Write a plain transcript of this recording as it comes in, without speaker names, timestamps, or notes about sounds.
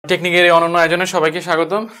টেকনিকের এই অনন্য আয়োজনে সবাইকে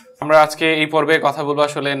স্বাগতম। আমরা আজকে এই পর্বে কথা বলবো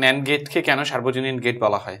আসলে ন্যান্ড গেটকে কেন সার্বজনীন গেট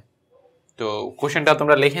বলা হয়। তো কোশ্চেনটা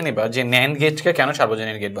তোমরা লিখে নিবা যে ন্যান্ড গেটকে কেন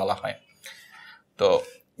সার্বজনীন গেট বলা হয়। তো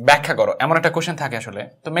ব্যাখ্যা করো, এমন একটা কোশ্চেন থাকে আসলে।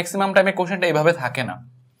 তো ম্যাক্সিমাম টাইমে কোশ্চেনটা এইভাবে থাকে না।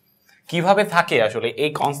 কিভাবে থাকে আসলে এই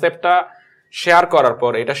কনসেপ্টটা শেয়ার করার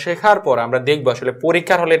পর, এটা শেখার পর আমরা দেখবো আসলে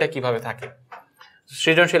পরীক্ষার হলে এটা কিভাবে থাকে,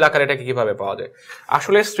 সৃজনশীল আকারে এটাকে কিভাবে পাওয়া যায়।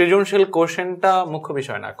 আসলে সৃজনশীল কোশ্চেনটা মুখ্য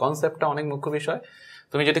বিষয় না, কনসেপ্টটা অনেক মুখ্য বিষয়।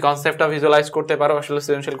 তুমি যদি কনসেপ্টটা ভিজুয়ালাইজ করতে পারো আসলে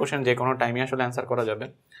সৃজনশীল কোশ্চেন যে কোনো টাইমে আসলে অ্যান্সার করা যাবে।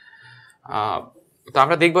 তো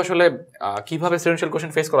আমরা দেখবো আসলে কিভাবে সৃজনশীল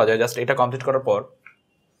কোশ্চেন ফেস করা যায়। জাস্ট এটা কমপ্লিট করার পর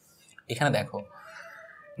এখানে দেখো,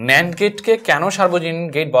 ন্যান্ড গেটকে কেন সার্বজনীন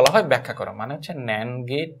গেট বলা হয় ব্যাখ্যা করা। মানে হচ্ছে ন্যান্ড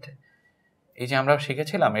গেট, এই যে আমরা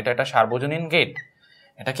শিখেছিলাম এটা একটা সার্বজনীন গেট,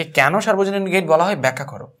 এটাকে কেন সার্বজনীন গেট বলা হয় ব্যাখ্যা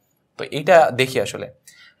করো। তো এইটা দেখি আসলে।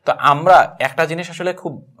 তো আমরা একটা জিনিস আসলে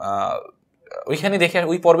খুব ওইখানে দেখে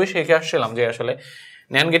ওই পর্বে শিখে আসছিলাম যে আসলে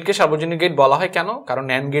ন্যান্ড গেটকে সার্বজনীন গেট বলা হয় কেন, কারণ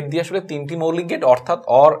ন্যান্ড গেট দিয়ে আসলে তিনটি মৌলিক গেট অর্থাৎ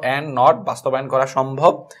অর অ্যান্ড নট বাস্তবায়ন করা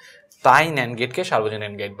সম্ভব, তাই ন্যান্ড গেটকে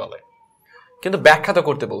সার্বজনীন গেট বলে। কিন্তু ব্যাখ্যা তো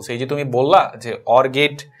করতে বলছে। এই যে তুমি বললা যে অর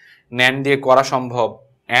গেট ন্যান্ড দিয়ে করা সম্ভব,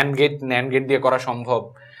 অ্যান্ড গেট ন্যান্ড গেট দিয়ে করা সম্ভব,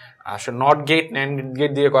 আসলে নট গেট ন্যান্ড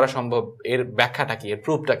গেট দিয়ে করা সম্ভব, এর ব্যাখ্যাটা কি, এর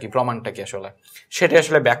প্রুফটা কি, প্রমাণটা কি আসলে, সেটা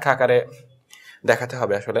আসলে ব্যাখ্যা আকারে দেখাতে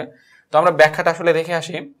হবে আসলে। তো আমরা ব্যাখ্যাটা আসলে দেখে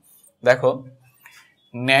আসি। দেখো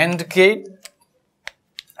ন্যান্ড গেট,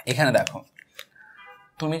 এখানে দেখো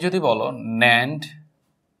তুমি যদি বলো ন্যান্ড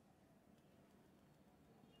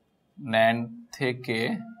থেকে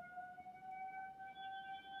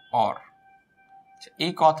অর,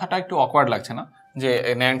 এই কথাটা একটু অকওয়ার্ড লাগছে না যে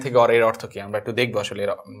ন্যান্ড থেকে অর এর অর্থ কি? আমরা একটু দেখবো আসলে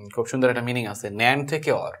খুব সুন্দর একটা মিনিং আছে ন্যান্ড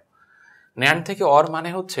থেকে অর। ন্যান্ড থেকে অর মানে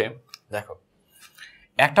হচ্ছে, দেখো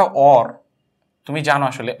একটা অর, তুমি জানো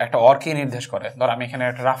আসলে একটা অর কি নির্দেশ করে। ধর আমি এখানে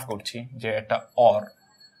একটা রাফ করছি যে একটা অর,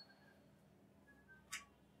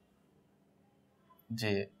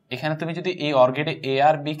 যে এখানে তুমি যদি এই অর গেটে এ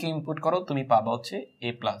আর বি কে ইনপুট করো তুমি পাবা হচ্ছে এ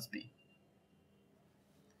প্লাস বি।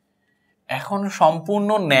 এখন সম্পূর্ণ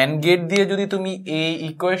ন্যান্ড গেট দিয়ে যদি তুমি এই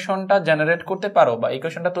ইকুয়েশনটা জেনারেট করতে পারো বা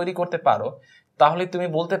ইকুয়েশনটা তৈরি করতে পারো, তাহলে তুমি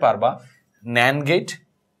বলতে পারবা ন্যান্ড গেট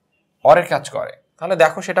অরের কাজ করে। তাহলে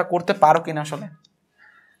দেখো সেটা করতে পারো কিনা আসলে।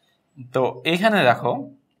 তো এইখানে দেখো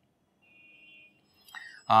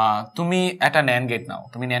তুমি একটা ন্যান্ড গেট নাও,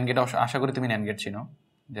 তুমি ন্যান্ড গেট, আশা করি তুমি ন্যান্ড গেট চিনো,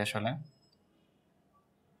 যে আসলে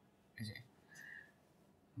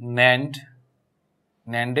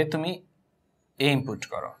ন্যান্ডে তুমি এ ইনপুট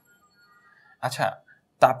করো। আচ্ছা,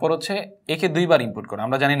 তারপর হচ্ছে একে দুইবার ইনপুট করো।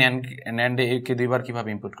 আমরা জানি ন্যান্ডে একে দুইবার কিভাবে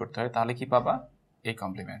ইনপুট করতে হয়। তাহলে কি পাবা? এ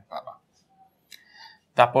কমপ্লিমেন্ট পাবা।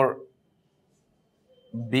 তারপর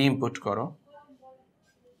বি ইনপুট করো,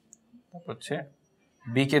 তারপর হচ্ছে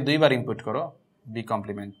বি কে দুইবার ইনপুট করো, বি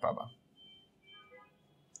কমপ্লিমেন্ট পাবা।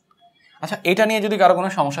 আচ্ছা, এটা নিয়ে যদি কারো কোনো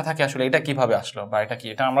সমস্যা থাকে আসলে এটা কিভাবে আসলো বা এটা কি,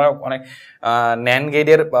 এটা আমরা অনেক ন্যান্ড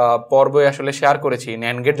গেটের পর্বে আসলে শেয়ার করেছি,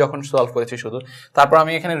 ন্যান্ড গেট যখন সলভ করেছি শুধু। তারপর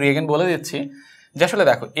আমি এখানে রিএগেন বলে দিচ্ছি যে আসলে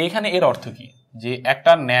দেখো এইখানে এর অর্থ কি, যে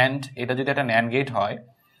একটা ন্যান্ড, এটা যদি একটা ন্যান্ড গেট হয়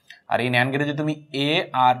আর এই ন্যান্ড গেটে যদি তুমি এ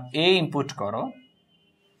আর এ ইনপুট করো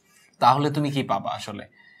তাহলে তুমি কি পাবা আসলে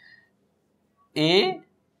এ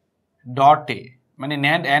ডট এ, মানে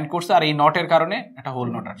ন্যান্ড অ্যান্ড করছে আর এই নটের কারণে একটা হোল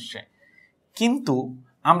নট আসছে। কিন্তু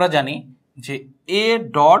আমরা জানি যে A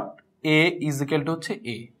dot A is equal to হচ্ছে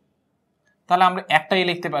এ, তাহলে আমরা একটা এ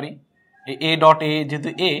লিখতে পারি, এ ডট এ যেহেতু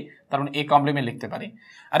এ তার মানে এ কমপ্লিমেন্ট লিখতে পারি।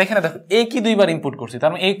 আর এখানে দেখো এ কি দুইবার ইনপুট করছি, তার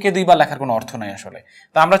মানে এ কে দুইবার লেখার কোনো অর্থ নাই আসলে।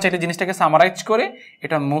 তা আমরা চাইলে জিনিসটাকে সামারাইজ করে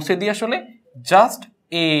এটা মুছে দিয়ে আসলে জাস্ট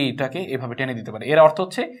এইটাকে এভাবে টেনে দিতে পারি। এর অর্থ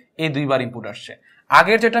হচ্ছে এ দুইবার ইনপুট আসছে।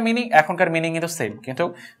 আগের যেটা মিনিং এখনকার মিনিং কিন্তু সেম, কিন্তু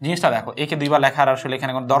জিনিসটা দেখো একে দুইবার লেখার আসলে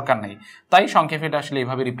এখানে কোনো দরকার নেই, তাই সংক্ষেপে এটা আসলে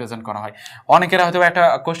এইভাবে রিপ্রেজেন্ট করা হয়। অনেকের হয়তো একটা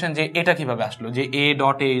কোশ্চেন যে এটা কিভাবে আসলো, যে A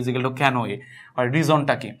dot A is equal to কেন এ, আর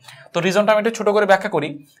রিজনটা কি। তো রিজনটা আমি একটু ছোট করে ব্যাখ্যা করি।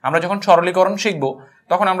 আমরা যখন সরলীকরণ শিখবো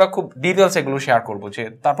তখন আমরা খুব ডিটেলস এগুলো শেয়ার করবো, যে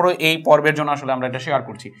তারপরে এই পর্বের জন্য আসলে আমরা এটা শেয়ার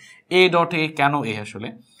করছি এ ডট এ কেন এ। আসলে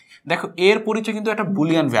দেখো এর পরিচয় কিন্তু একটা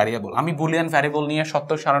বুলিয়ান ভ্যারিয়েবল। আমি বুলিয়ান ভ্যারিয়েবল নিয়ে সত্য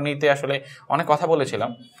সারণীতে আসলে অনেক কথা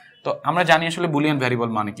বলেছিলাম। তো আমরা জানি আসলে বুলিয়ান ভ্যারিয়েবল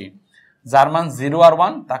মানে কি, যার মান 0 আর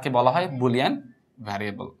 1 তাকে বলা হয় বুলিয়ান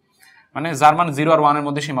ভ্যারিয়েবল, মানে যার মান 0 আর 1 এর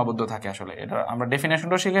মধ্যে সীমাবদ্ধ থাকে। আসলে এটা আমরা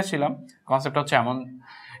ডেফিনেশনটাও শিখেছিলাম, কনসেপ্টটা হচ্ছে এমন।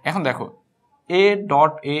 এখন দেখো A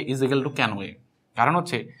dot A is equal to কেন এ, কারণ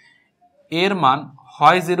হচ্ছে এর মান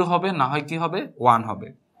হয় 0 হবে, না হয় কি হবে 1 হবে।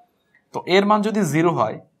 তো এর মান যদি 0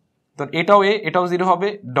 হয় তো এটাও এ এটাও 0 হবে,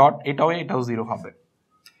 ডট এটাও এ এটাও 0 হবে।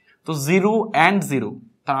 তো 0 অ্যান্ড 0,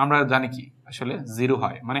 তা আমরা জানি কি আসলে 0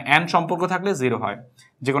 হয়, মানে অ্যান্ড সম্পর্ক থাকলে 0 হয়,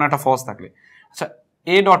 যে কোনো একটা ফলস থাকলে। আচ্ছা,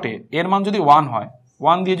 এ ডট এ এর মান যদি 1 হয়,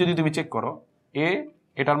 1 দিয়ে যদি তুমি চেক করো এ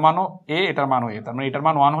এটার মানও এ এটার মানও এ, তার মানে এটার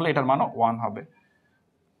মান 1 হলে এটার মানও 1 হবে।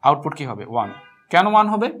 আউটপুট কি হবে 1। কেন 1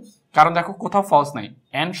 হবে? কারণ দেখো কোথাও ফলস নাই।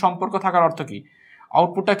 এন্ড সম্পর্ক থাকার অর্থ কি,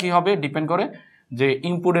 আউটপুটটা কি হবে ডিপেন্ড করে যে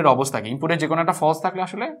ইনপুটের অবস্থাকে। ইনপুটে যে কোনো একটা ফলস থাকলে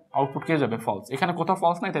আসলে আউটপুট কি যাবে ফলস। এখানে কোথাও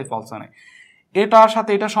ফলস নাই, তাই ফলস নাই। এটার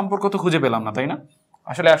সাথে এটা সম্পর্ক তো খুঁজে পেলাম না, তাই না?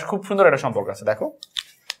 আসলে খুব সুন্দর একটা সম্পর্ক আছে। দেখো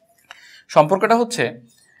সম্পর্কটা হচ্ছে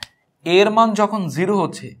এর মান যখন 0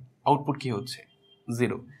 হচ্ছে আউটপুট কি হচ্ছে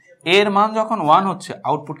 0, এর মান যখন 1 হচ্ছে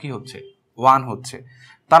আউটপুট কি হচ্ছে 1 হচ্ছে।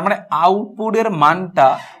 তার মানে আউটপুটের মানটা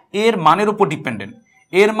এর মানের উপর ডিপেন্ডেন্ট।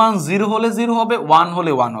 এর মান 0 হলে 0 হবে, 1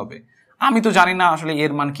 হলে 1 হবে। আমি তো জানি না আসলে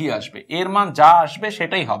এর মান কি আসবে, এর মান যা আসবে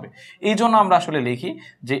সেটাই হবে। এই জন্য আমরা আসলে লিখি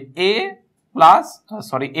যে এ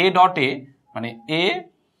ডট এ মানে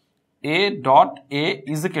A dot A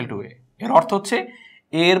is equal to এ। এর অর্থ হচ্ছে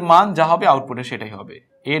এর মান যা হবে আউটপুটে সেটাই হবে।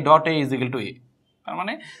 A dot A is equal to এ। তার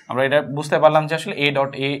মানে আমরা এটা বুঝতে পারলাম যে আসলে A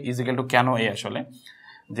dot A is equal to কেন এ, আসলে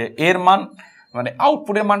যে এর মান মানে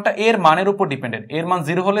আউটপুটের মানটা এর মানের উপর ডিপেন্ডেন্ট। এর মান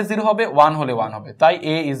 0 হলে 0 হবে, 1 হলে 1 হবে, তাই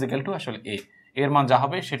এ ইজ ইকুয়াল টু আসলে এ। এর মান যা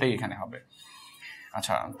হবে সেটাই এখানে হবে।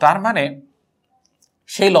 আচ্ছা, তার মানে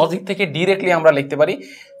সেই লজিক থেকে ডিরেক্টলি আমরা লিখতে পারি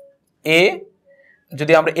এ,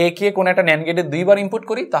 যদি আমরা এ কে কোনো একটা ন্যান্ড গেটে 2 বার ইনপুট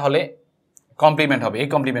করি তাহলে কমপ্লিমেন্ট হবে, এ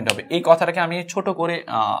কমপ্লিমেন্ট হবে। এই কথাটাকে আমি ছোট করে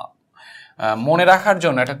মনে রাখার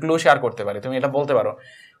জন্য একটা ক্লু শেয়ার করতে পারি। তুমি এটা বলতে পারো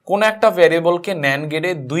কোন একটা ভ্যারিয়েবলকে ন্যান্ড গেটে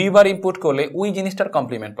 2 বার ইনপুট করলে ওই জিনিসটার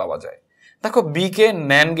কমপ্লিমেন্ট পাওয়া যায়। দেখো বি কে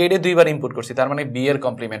ন্যান্ড গেটে 2 বার ইনপুট করছি, তার মানে বি এর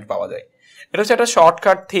কমপ্লিমেন্ট পাওয়া যায়। এটা হচ্ছে একটা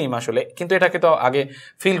শর্টকাট থিম আসলে, কিন্তু এটাকে তো আগে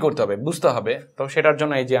ফিল করতে হবে, বুঝতে হবে। তো সেটার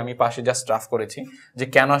জন্য এই যে আমি পাশে জাস্ট ড্রাফট করেছি যে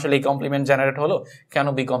কেন আসলে এই কমপ্লিমেন্ট জেনারেট হলো, কেন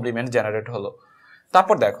বি কমপ্লিমেন্ট জেনারেট হলো।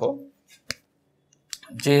 তারপর দেখো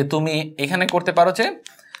যে তুমি এখানে করতে পারো যে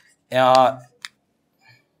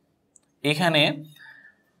এখানে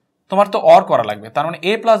তোমার তো অর করা লাগবে, তার মানে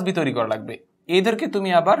এ প্লাস বি তৈরি করা লাগবে। এদেরকে তুমি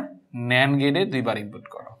আবার ন্যান্ড গেটে 2 বার ইনপুট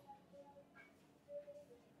করো,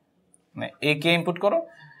 মানে এ কে ইনপুট করো।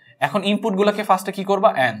 এখন ইনপুট গুলোকে ফার্স্টে কি করবা,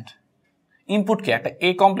 অ্যান্ড। ইনপুট কে একটা এ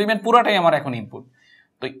কমপ্লিমেন্ট পুরাটাই আমার এখন ইনপুট।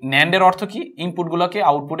 তো ন্যান্ড এর অর্থ কি, ইনপুট গুলোকে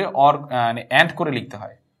আউটপুটে অর মানে অ্যান্ড করে লিখতে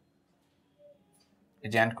হয়। এই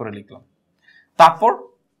যে অ্যান্ড করে লিখলাম। তারপর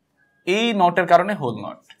এই নটের কারণে হোল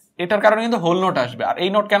নট, এটার কারণে কিন্তু হোল নট আসবে। আর এই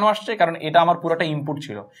নট কেন আসছে, কারণ এটা আমার পুরোটা ইনপুট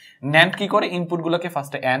ছিল। ন্যান্ড কি করে, ইনপুট গুলোকে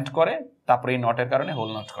ফার্স্টে অ্যান্ড করে, তারপরে এই নটের কারণে হোল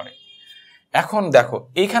নট করে। এখন দেখো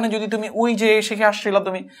এইখানে যদি তুমি ওই যে শিখে আসছিল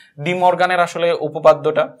তুমি ডি মর্গানের আসলে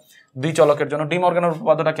উপপাদ্যটা 2 চলকের জন্য, ডি মর্গানের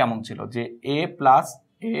উপপাদ্যটা কেমন ছিল যে এ plus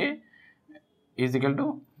A is equal to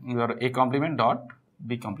A complement dot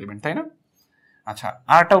B complement, তাই না? আচ্ছা,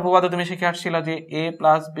 আর একটা উপপাদ্য তুমি শিখে আসছিল যে এ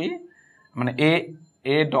প্লাস বি মানে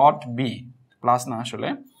এ ডট বি প্লাস না, আসলে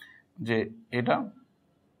যে এটা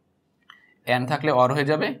এন থাকলে অর হয়ে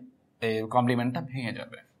যাবে, এই কমপ্লিমেন্টটা ভেঙে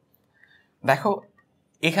যাবে। দেখো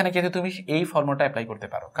এখানে কিন্তু তুমি এই ফর্মুলাটা অ্যাপ্লাই করতে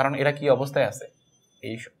পারো, কারণ এরা কি অবস্থায় আছে,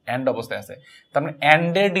 এই এন্ড অবস্থায় আছে। তার মানে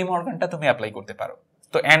এন্ডের ডি মর্গানটা তুমি অ্যাপ্লাই করতে পারো।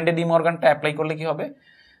 তো এন্ডের ডি মর্গানটা অ্যাপ্লাই করলে কি হবে,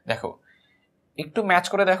 দেখো একটু ম্যাচ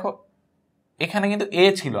করে দেখো, এখানে কিন্তু এ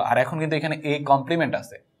ছিল আর এখন কিন্তু এখানে এ কমপ্লিমেন্ট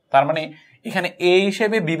আছে। তার মানে এখানে এ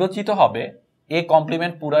হিসেবে বিবেচিত হবে এ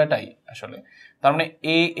কমপ্লিমেন্ট পুরাটাই আসলে। তার মানে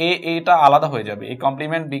এটা আলাদা হয়ে যাবে, এ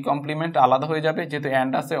কমপ্লিমেন্ট বি কমপ্লিমেন্ট আলাদা হয়ে যাবে, যেহেতু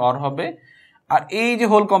এন্ড আছে অর হবে, আর এই যে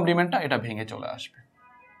হোল কমপ্লিমেন্টটা এটা ভেঙে চলে আসবে।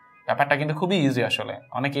 ব্যাপারটা কিন্তু খুবই ইজি আসলে।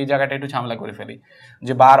 অনেকে এই জায়গাটা একটু ঝামেলা করে ফেলি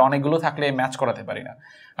যে বার অনেকগুলো থাকলে ম্যাচ করাতে পারি না।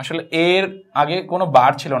 আসলে এর আগে কোনো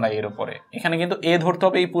বার ছিল না এর উপরে, এখানে কিন্তু এ ধরতে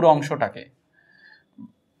হবে এই পুরো অংশটাকে।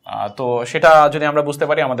 তো সেটা যদি আমরা বুঝতে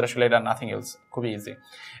পারি আমাদের আসলে এটা নাথিং এলস, খুবই ইজি।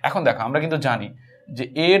 এখন দেখো আমরা কিন্তু জানি যে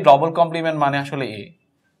এ ডবল কমপ্লিমেন্ট মানে আসলে এ,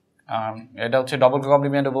 এটা হচ্ছে ডবল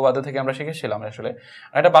কমপ্লিমেন্ট উপপাদ্য থেকে আমরা শিখেছিলাম আসলে।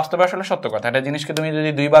 আর এটা বাস্তবে আসলে সত্য কথা। একটা জিনিসকে তুমি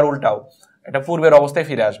যদি 2 বার উল্টাও এটা পূর্বের অবস্থায়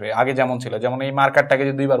ফিরে আসবে, আগে যেমন ছিল। যেমন এই মার্কারটাকে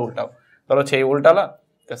যদি 2 বার উল্টাও, তাহলে হচ্ছে এই উল্টালা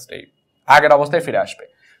জাস্ট এই আগের অবস্থায় ফিরে আসবে।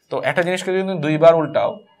 তো একটা জিনিসকে যদি তুমি 2 বার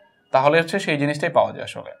উল্টাও তাহলে হচ্ছে সেই জিনিসটাই পাওয়া যায়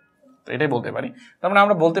আসলে। তো এটাই বলতে পারি। তার মানে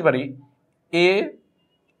আমরা বলতে পারি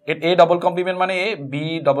এ ডবল কমপ্লিমেন্ট মানে এ, বি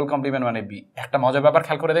ডবল কমপ্লিমেন্ট মানে বি। একটা মজার ব্যাপার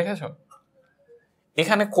খেয়াল করে দেখেছো,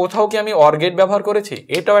 এখানে কোথাও কি আমি অর গেট ব্যবহার করেছি?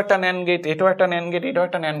 এটাও একটা ন্যান্ড গেট, এটাও একটা ন্যান্ড গেট, এটাও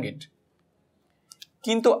একটা ন্যান্ড গেট,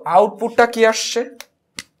 কিন্তু আউটপুটটা কি আসছে?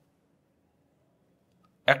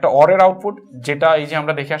 একটা অরের আউটপুট, যেটা এই যে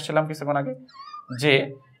আমরা দেখে আসছিলাম কিছুক্ষণ আগে যে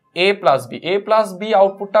এ প্লাস বি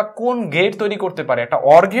আউটপুটটা কোন গেট তৈরি করতে পারে? একটা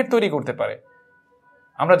অর গেট তৈরি করতে পারে।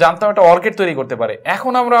 আমরা জানতাম একটা অর গেট তৈরি করতে পারে।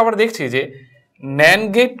 এখন আমরা আবার দেখছি যে ন্যান্ড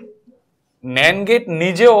গেট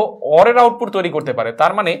নিজেও অরের আউটপুট তৈরি করতে পারে।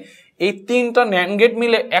 তার মানে এই 3টা ন্যান্ড গেট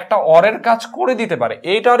মিলে একটা অরের কাজ করে দিতে পারে।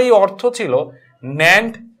 এইটারই অর্থ ছিল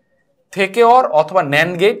ন্যান্ড থেকে অর অথবা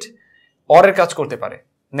ন্যান্ড গেট অরের কাজ করতে পারে।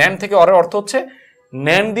 ন্যান্ড থেকে অরের অর্থ হচ্ছে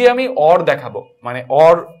ন্যান্ড দিয়ে আমি অর দেখাবো, মানে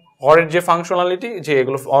অরের যে ফাংশনালিটি, যে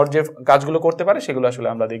এগুলো অর যে কাজগুলো করতে পারে সেগুলো আসলে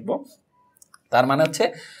আমরা দেখব। তার মানে হচ্ছে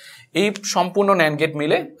এই সম্পূর্ণ ন্যান্ড গেট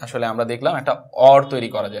মিলে আসলে আমরা দেখলাম একটা অর তৈরি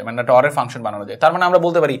করা যায়, মানে একটা অরের ফাংশন বানানো যায়। তার মানে আমরা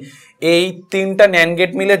বলতে পারি এই তিনটা ন্যান্ড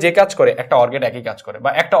গেট মিলে যে কাজ করে একটা অর গেট একই কাজ করে, বা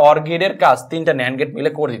একটা অর গেটের কাজ তিনটা ন্যান্ড গেট মিলে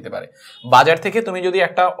করে দিতে পারে। বাজার থেকে তুমি যদি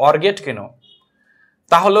একটা অর গেট কেনো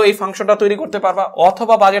তাহলে এই ফাংশনটা তৈরি করতে পারবা,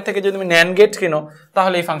 অথবা বাজার থেকে যদি তুমি ন্যান্ড গেট কেনো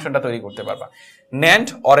তাহলে এই ফাংশনটা তৈরি করতে পারবা। ন্যান্ড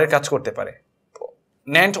অরের কাজ করতে পারে,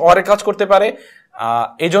 ন্যান্ড অরের কাজ করতে পারে।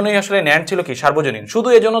 এই জন্যই আসলে ন্যান্ড ছিল কি সার্বজনীন, শুধু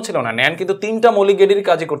এই জন্য ছিল না, ন্যান্ড কিন্তু তিনটা মৌলিক গেটেরই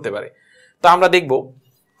কাজই করতে পারে। তো আমরা দেখব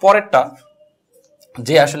পরেরটা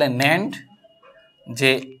যে আসলে ন্যান্ড,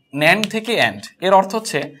 যে ন্যান্ড থেকে অ্যান্ড, এর অর্থ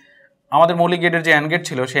হচ্ছে আমাদের মৌলিক গেটের যে অ্যান্ড গেট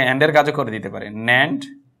ছিল সে অ্যান্ডের কাজও করে দিতে পারে। ন্যান্ড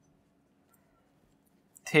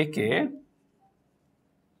থেকে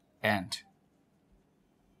অ্যান্ড।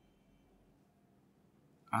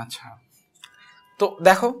 আচ্ছা, তো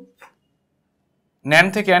দেখো ন্যান্ড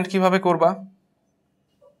থেকে অ্যান্ড কিভাবে করবা।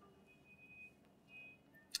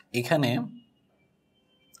 এখানে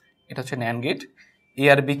এটা হচ্ছে ন্যান্ড গেট, এ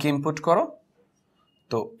আর বি কে ইনপুট করো,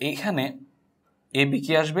 তো এইখানে এ বি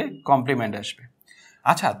কি আসবে, কমপ্লিমেন্ট আসবে।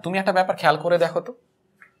 আচ্ছা, তুমি একটা ব্যাপার খেয়াল করে দেখো তো,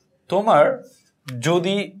 তোমার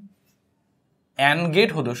যদি অ্যান্ড গেট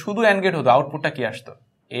হতো, শুধু অ্যান্ড গেট হতো, আউটপুটটা কি আসতো,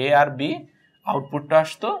 এ আর বি, আউটপুটটা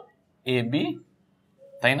আসতো এ বি,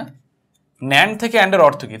 তাই না? ন্যান্ড থেকে অ্যান্ডের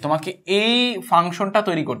অর্থ কি, তোমাকে এই ফাংশনটা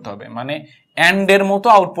তৈরি করতে হবে, মানে অ্যান্ডের মতো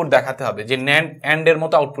আউটপুট দেখাতে হবে, যে ন্যান্ড অ্যান্ডের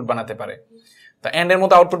মতো আউটপুট বানাতে পারে। তা অ্যান্ডের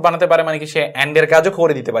মতো আউটপুট বানাতে পারে মানে কি, সে অ্যান্ডের কাজও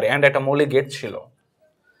করে দিতে পারে, অ্যান্ড একটা মৌলিক গেট ছিল।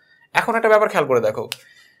 এখন একটা ব্যাপার খেয়াল করে দেখো,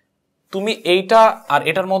 তুমি এইটা আর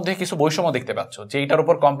এটার মধ্যে কিছু বৈষম্য দেখতে পাচ্ছ, যে এটার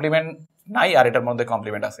উপর কমপ্লিমেন্ট নাই আর এটার মধ্যে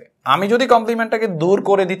কমপ্লিমেন্ট আছে। আমি যদি কমপ্লিমেন্টটাকে দূর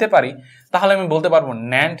করে দিতে পারি তাহলে আমি বলতে পারবো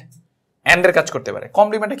ন্যান্ড অ্যান্ডের কাজ করতে পারে।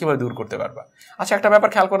 কমপ্লিমেন্টটা কিভাবে দূর করতে পারবা? আচ্ছা, একটা ব্যাপার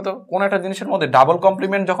খেয়াল করতে, কোনো একটা জিনিসের মধ্যে ডাবল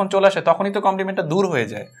কমপ্লিমেন্ট যখন চলে আসে তখনই তো কমপ্লিমেন্টটা দূর হয়ে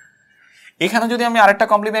যায়। এখানে যদি আমি আরেকটা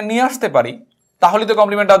কমপ্লিমেন্ট নিয়ে আসতে পারি তাহলে তো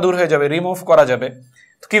কমপ্লিমেন্টটা দূর হয়ে যাবে, রিমুভ করা যাবে।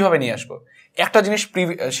 তো কিভাবে নিয়ে আসবো? একটা জিনিস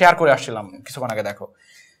শেয়ার করে আসছিলাম কিছুক্ষণ আগে, দেখো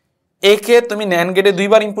এ কে তুমি ন্যান্ড গেটে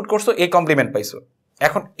দুইবার ইনপুট করছো, এ কমপ্লিমেন্ট পাইছো।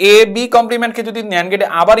 এখন এ বি কমপ্লিমেন্টকে যদি ন্যান্ড গেটে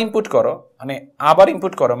আবার ইনপুট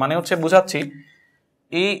করো, মানে হচ্ছে বুঝাচ্ছি,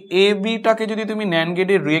 এই এ বিটাকে যদি তুমি ন্যান্ড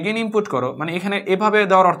গেটে রেগেন ইনপুট করো, মানে এখানে এভাবে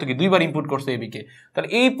দেওয়ার অর্থ কি, দুইবার ইনপুট করছো এ বি কে, তাহলে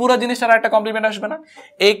এই পুরো জিনিসটার একটা কমপ্লিমেন্ট আসবে না?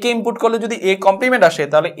 এ কে ইনপুট করলে যদি এ কমপ্লিমেন্ট আসে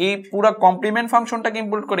তাহলে এই পুরো কমপ্লিমেন্ট ফাংশনটাকে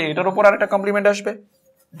ইনপুট করে এটার উপর আরেকটা কমপ্লিমেন্ট আসবে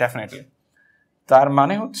ডেফিনেটলি। তার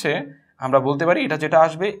মানে হচ্ছে আমরা বলতে পারি এটা যেটা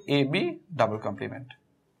আসবে এ বি ডাবল কমপ্লিমেন্ট।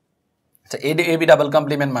 আচ্ছা, এ বি ডাবল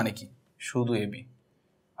কমপ্লিমেন্ট মানে কি? শুধু এ বি।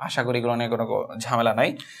 আশা করি এগুলো নিয়ে কোনো ঝামেলা নাই।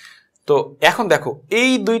 তো এখন দেখো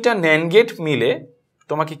এই দুইটা ন্যান্ড গেট মিলে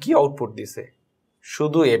তোমাকে কি আউটপুট দিছে,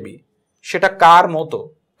 শুধু এ বি। সেটা কার মতো,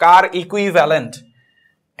 কার ইকুইভ্যালেন্ট?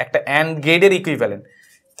 একটা অ্যান্ড গেটের ইকুইভ্যালেন্ট।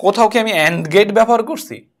 কোথাও কি আমি অ্যান্ড গেট ব্যবহার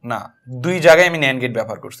করছি? না, দুই জায়গায় আমি ন্যান্ড গেট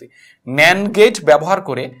ব্যবহার করছি। ন্যান্ড গেট ব্যবহার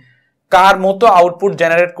করে কার মতো আউটপুট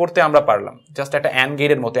জেনারেট করতে আমরা পারলাম, জাস্ট একটা অ্যান্ড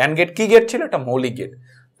গেটের মতো। অ্যান্ড গেট কি গেট ছিল? একটা মৌলিক গেট।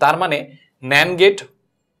 তার মানে ন্যান্ড গেট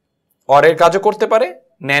অরের কাজও করতে পারে,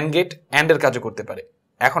 ন্যান্ড গেট অ্যান্ডের কাজও করতে পারে।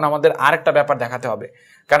 এখন আমাদের আরেকটা ব্যাপার দেখাতে হবে,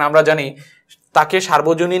 কারণ আমরা জানি তাকে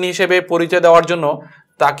সার্বজনীন হিসেবে পরিচয় দেওয়ার জন্য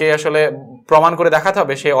তাকে আসলে প্রমাণ করে দেখাতে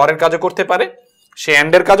হবে সে অরের কাজও করতে পারে, সে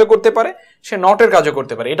অ্যান্ডের কাজও করতে পারে, সে নটের কাজও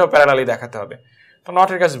করতে পারে। এটাও প্যারালালি দেখাতে হবে। তো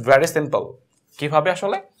নটের কাজ ভেরি সিম্পল। কিভাবে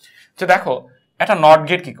আসলে? যে দেখো একটা নট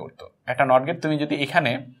গেট কি করতো, একটা নট গেট তুমি যদি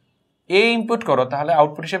এখানে এ ইনপুট করো তাহলে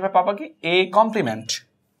আউটপুট হিসেবে পাবা কি, এ কমপ্লিমেন্ট।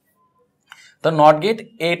 তো নট গেট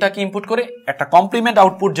এটাকে ইনপুট করে একটা কমপ্লিমেন্ট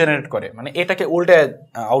আউটপুট জেনারেট করে, মানে এটাকে উল্টে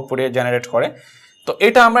আউটপুটে জেনারেট করে। তো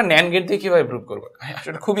এটা আমরা ন্যান্ড গেট দিয়ে কিভাবে প্রুভ করবো?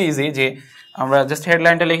 আসলে খুবই ইজি, যে আমরা জাস্ট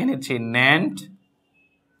হেডলাইনটা লিখে নিচ্ছি, ন্যান্ড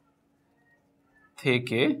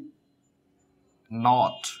থেকে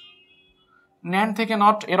নট। ন্যান্ড থেকে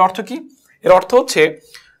নট এর অর্থ কি? এর অর্থ হচ্ছে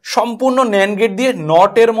সম্পূর্ণ ন্যান্ড গেট দিয়ে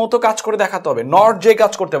নটের মতো কাজ করে দেখাতে হবে। নট যে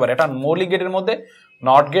কাজ করতে পারে, এটা মৌলিক গেটের মধ্যে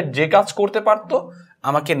নট গেট যে কাজ করতে পারতো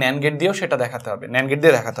আমাকে ন্যান্ড গেট দিয়েও সেটা দেখাতে হবে, ন্যান্ড গেট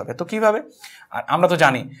দিয়ে দেখাতে হবে। তো কিভাবে? আর আমরা তো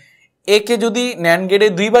জানি একে যদি ন্যান্ড গেটে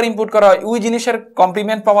দুইবার ইনপুট করা হয় ওই জিনিসের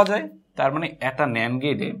কমপ্লিমেন্ট পাওয়া যায়। তার মানে একটা ন্যান্ড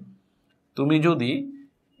গেটে তুমি যদি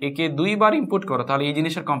একে দুইবার ইনপুট করো তাহলে এই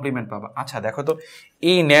জিনিসের কমপ্লিমেন্ট পাবা। আচ্ছা দেখো তো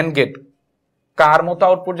এই ন্যান্ড গেট কার মতো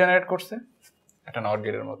আউটপুট জেনারেট করছে? একটা নট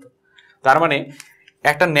গেটের মতো। তার মানে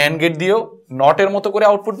একটা ন্যান্ড গেট দিয়েও নটের মতো করে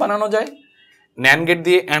আউটপুট বানানো যায়, ন্যান্ড গেট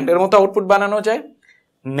দিয়ে অ্যান্ডের মতো আউটপুট বানানো যায়,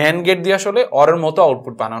 ন্যান্ড গেট দিয়ে আসলে অরের মতো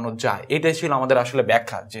আউটপুট বানানো যায়। এটাই ছিল আমাদের আসলে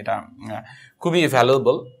ব্যাখ্যা, যেটা খুবই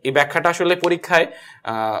ভ্যালুয়েবল। এই ব্যাখ্যাটা আসলে পরীক্ষায়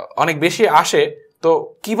অনেক বেশি আসে। তো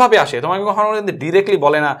কিভাবে আসে? তোমাকে কখনো ডিরেক্টলি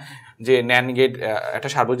বলে না যে ন্যান্ড গেট একটা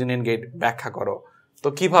সার্বজনীন গেট ব্যাখ্যা করো। তো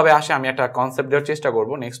কিভাবে আসে আমি একটা কনসেপ্ট দেওয়ার চেষ্টা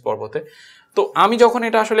করবো নেক্সট পর্বতে। তো আমি যখন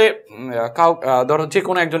এটা আসলে ধরো যে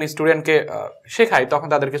কোনো একজন স্টুডেন্টকে শেখাই তখন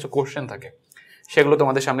তাদের কিছু কোশ্চেন থাকে, সেগুলো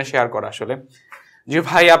তোমাদের সামনে শেয়ার করা আসলে। যে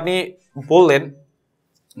ভাই আপনি বললেন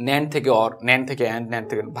ন্যান্ড থেকে অর, ন্যান্ড থেকে অ্যান্ড, ন্যান্ড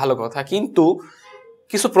থেকে, ভালো কথা, কিন্তু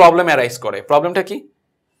কিছু প্রবলেম অ্যারাইজ করে। প্রবলেমটা কি?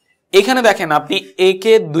 এখানে দেখেন আপনি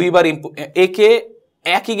একে দুইবার ইনপুট, একে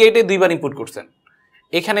একই গেটে দুইবার ইনপুট করছেন,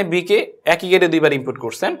 এখানে বিকে একই গেটে দুইবার ইনপুট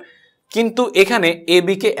করছেন, কিন্তু এখানে এ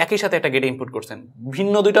বিকে একই সাথে একটা গেটে ইনপুট করছেন,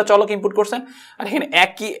 ভিন্ন দুইটা চলক ইনপুট করছেন, আর এখানে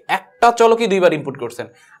একটা চলকই দুইবার ইনপুট করছেন।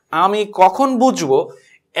 আমি কখন বুঝবো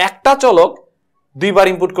একটা চলক দুইবার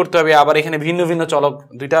ইনপুট করতে হবে, আবার এখানে ভিন্ন ভিন্ন চলক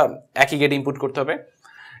দুইটা একই গেটে ইনপুট করতে হবে?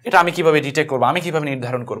 এটা আমি কিভাবে ডিটেক্ট করবো, আমি কিভাবে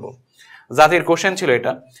নির্ধারণ করব? জাতির কোশ্চেন ছিল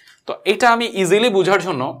এটা। তো এটা আমি ইজিলি বোঝার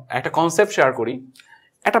জন্য একটা কনসেপ্ট শেয়ার করি।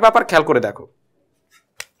 একটা ব্যাপার খেয়াল করে দেখো,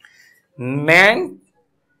 ন্যান্ড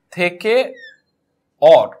থেকে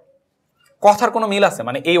অর কথার কোনো মিল আছে?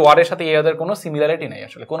 মানে এই ওয়ারের সাথে এদের কোনো সিমিলারিটি নাই,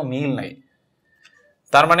 আসলে কোনো মিল নাই।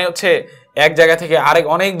 তার মানে হচ্ছে এক জায়গা থেকে আরেক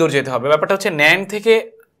অনেক দূর যেতে হবে। ব্যাপারটা হচ্ছে ন্যান্ড থেকে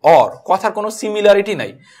অর কথার কোনো সিমিলারিটি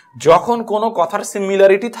নাই। যখন কোনো কথার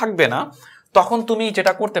সিমিলারিটি থাকবে না, তখন তুমি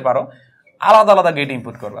যেটা করতে পারো, আলাদা আলাদা গেট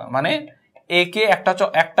ইনপুট করবা। মানে এ কে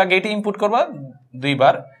একটা গেটে ইনপুট করবা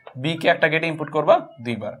দুইবার, বি কে একটা গেটে ইনপুট করবা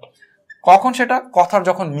দুইবার। কখন? সেটা কথার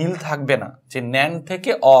যখন মিল থাকবে না, যে ন্যান্ড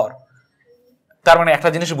থেকে অর, তার মানে একটা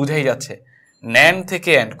জিনিস বুঝাই যাচ্ছে ন্যান্ড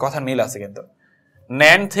থেকে এন্ড কথার মিল আছে। কিন্তু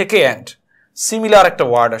ন্যান্ড থেকে এন্ড সিমিলার একটা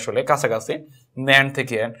ওয়ার্ড, আসলে কাছাকাছি, ন্যান্ড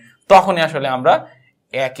থেকে এন্ড, তখনই আসলে আমরা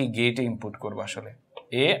একই গেটে ইনপুট করব। আসলে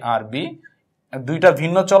এ আর বি দুইটা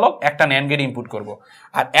ভিন্ন চলক, একটা ন্যান্ড গেট ইনপুট করব,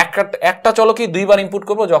 আর একটা চলকই দুইবার ইনপুট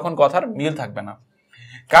করব যখন কথার মিল থাকবে না।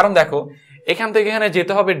 কারণ দেখো এখান থেকে এখানে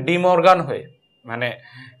যেতে হবে ডিমর্গান হয়ে, মানে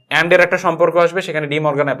অ্যান্ডের একটা সম্পর্ক আসবে, সেখানে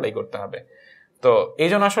ডিমর্গান অ্যাপ্লাই করতে হবে। তো এই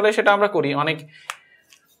জন্য আসলে সেটা আমরা করি, অনেক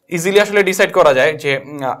ইজিলি আসলে ডিসাইড করা যায় যে,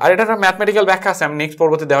 আর এটা একটা ম্যাথমেটিক্যাল ব্যাখ্যা আছে, আমি নেক্সট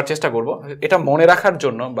পর্বতে দেওয়ার চেষ্টা করব, এটা মনে রাখার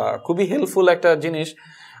জন্য বা খুবই হেল্পফুল একটা জিনিস।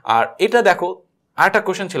 আর এটা দেখো আরেকটা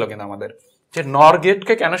কোশ্চেন ছিল কিন্তু আমাদের, যে নর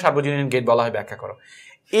গেটকে কেন সার্বজনীন গেট বলা হয়, ব্যাখ্যা করো।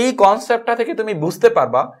 এই কনসেপ্টটা থেকে তুমি বুঝতে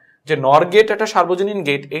পারবা যে নর গেট একটা সার্বজনীন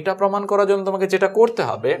গেট। এটা প্রমাণ করার জন্য তোমাকে যেটা করতে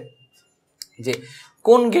হবে, যে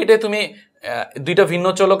কোন গেটে তুমি দুইটা ভিন্ন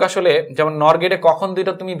চলক, আসলে যেমন নর গেটে কখন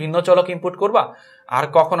দুইটা তুমি ভিন্ন চলক ইনপুট করবা, আর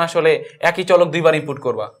কখন আসলে একই চলক দুইবার ইনপুট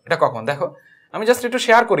করবা, এটা কখন। দেখো আমি জাস্ট একটু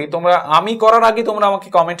শেয়ার করি, তোমরা আমি করার আগে তোমরা আমাকে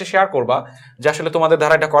কমেন্টে শেয়ার করবা যে আসলে তোমাদের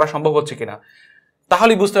দ্বারা এটা করা সম্ভব হচ্ছে কিনা।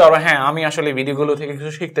 তাহলেই বুঝতে পারবো হ্যাঁ আমি আসলে ভিডিওগুলো থেকে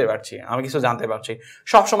কিছু শিখতে পারছি, আমি কিছু জানতে পারছি।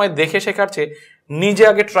 সবসময় দেখে শেখার চেয়ে নিজে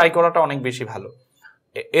আগে ট্রাই করাটা অনেক বেশি ভালো।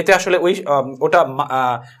 এতে আসলে ওই ওটা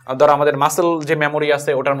ধরো আমাদের মাসেল যে মেমোরি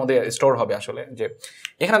আছে ওটার মধ্যে স্টোর হবে। আসলে যে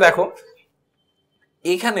এখানে দেখো,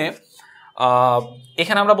 এখানে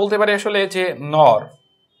আমরা বলতে পারি আসলে যে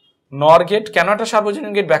নর গেট কেন একটা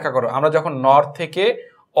সার্বজনীন গেট, ব্যাখ্যা করো। আমরা যখন নর থেকে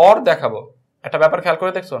অর দেখাবো, একটা ব্যাপার খেয়াল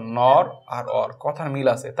করে দেখছো, নর আর অর কথার মিল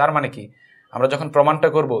আছে। তার মানে কি, আমরা যখন প্রমাণটা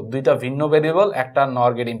করব দুইটা ভিন্ন ভেরিয়েবল একটা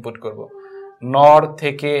নর গেট ইনপুট করব, নর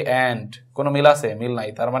থেকে অ্যান্ড কোনো মিল আছে? মিল নাই।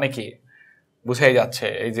 তার মানে কি, বুঝাই যাচ্ছে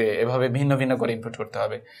এই যে এভাবে ভিন্ন ভিন্ন করে ইনপুট করতে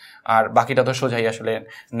হবে। আর বাকিটা তো সোজাই, আসলে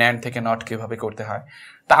ন্যান্ড থেকে নট কিভাবে করতে হয়।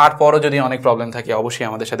 তারপরও যদি অনেক প্রবলেম থাকে অবশ্যই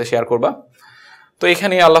আমাদের সাথে শেয়ার করবা। তো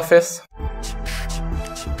এখানেই আল্লাহ হাফেজ।